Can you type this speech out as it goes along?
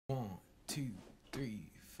1, 2,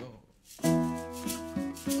 3, 4.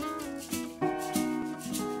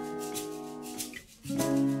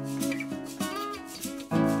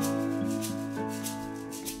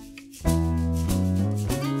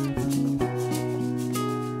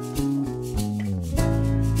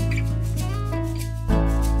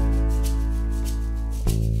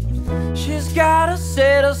 She's got a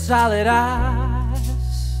set of solid eyes.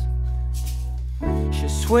 She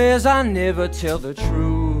swears I never tell the truth.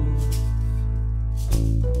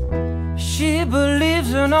 She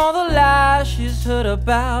believes in all the lies she's heard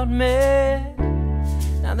about me.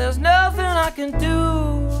 Now there's nothing I can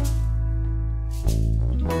do.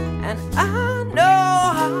 And I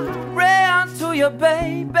know I ran to you,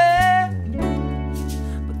 baby, but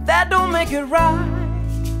that don't make it right.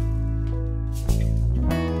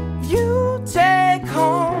 You take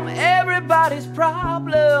home everybody's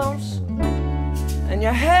problems and you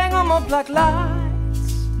hang them up like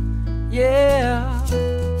lights. Yeah,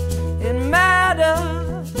 it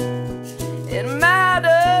mattered, it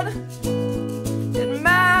mattered, it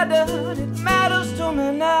mattered, it matters to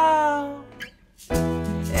me now.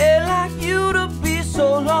 Ain't like you to be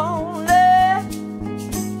so lonely.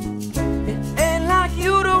 It ain't like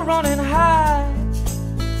you to run and hide.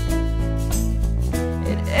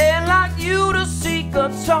 Ain't like you to seek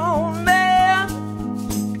atonement.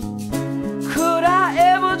 Could I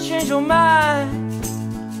ever change your mind?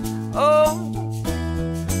 Oh,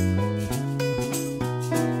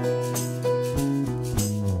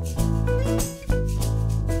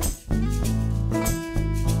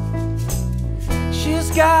 she's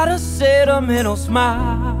got a sentimental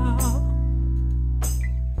smile.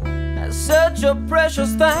 That's such a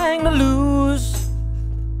precious thing to lose.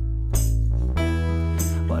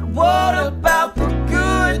 But what about the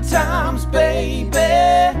good times,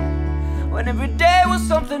 baby, when every day was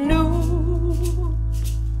something new?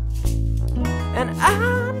 And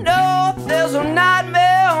I know there's a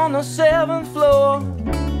nightmare on the 7th floor,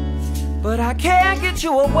 but I can't get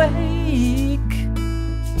you awake.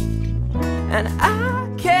 And I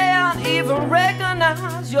can't even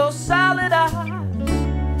recognize your solid eyes,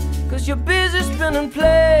 'cause you're busy spinning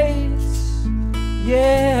plates.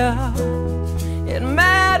 Yeah, it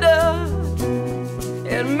mattered,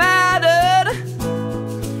 it mattered,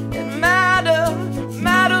 it mattered, it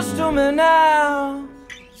matters to me now.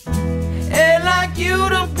 Ain't like you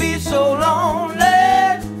to be so lonely.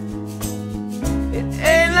 It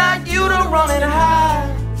ain't like you to run and hide.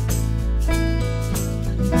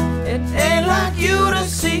 It ain't like you to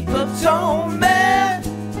seek atonement.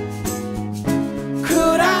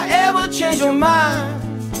 Could I ever change your mind?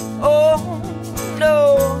 Oh,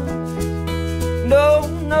 no. No,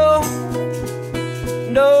 no,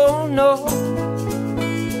 no, no.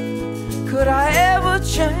 Could I ever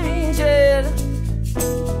change it?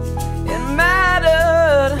 It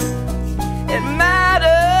mattered, it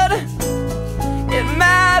mattered, it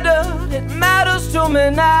mattered, it matters to me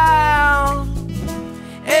now.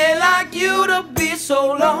 Ain't like you to be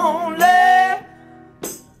so lonely.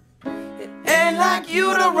 It ain't like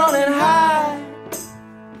you to run and hide.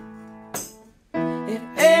 It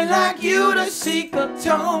ain't like you to seek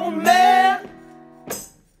atonement.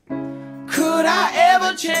 Could I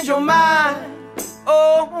ever change your mind?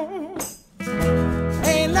 Oh,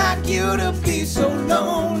 ain't like you to be so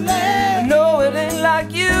lonely. No, it ain't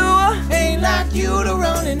like you. Ain't like you to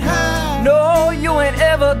run and hide. No, you ain't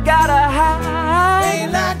ever gotta hide.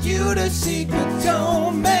 Ain't like you to seek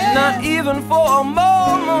atonement. Not even for a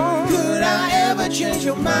moment. Could I ever change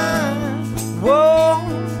your mind? Whoa,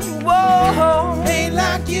 whoa. Ain't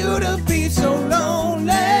like you to be so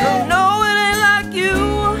lonely. No, no, it ain't like you.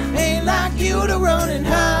 Ain't like you to run and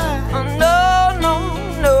hide. No, no,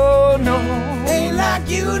 no, no. Ain't like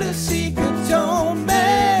you to seek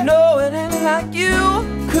atonement. No, it ain't like you.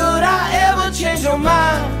 Could I ever change your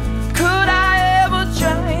mind? Could I ever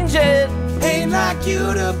change it? Ain't like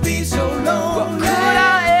you to be so lonely. Well, could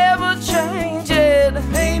I ever change it?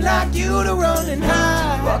 Ain't like you to run and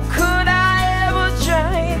hide. Well, could I ever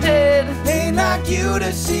change it? Ain't like you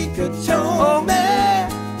to seek atonement. Oh,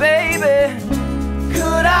 baby,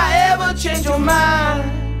 could I ever change your mind?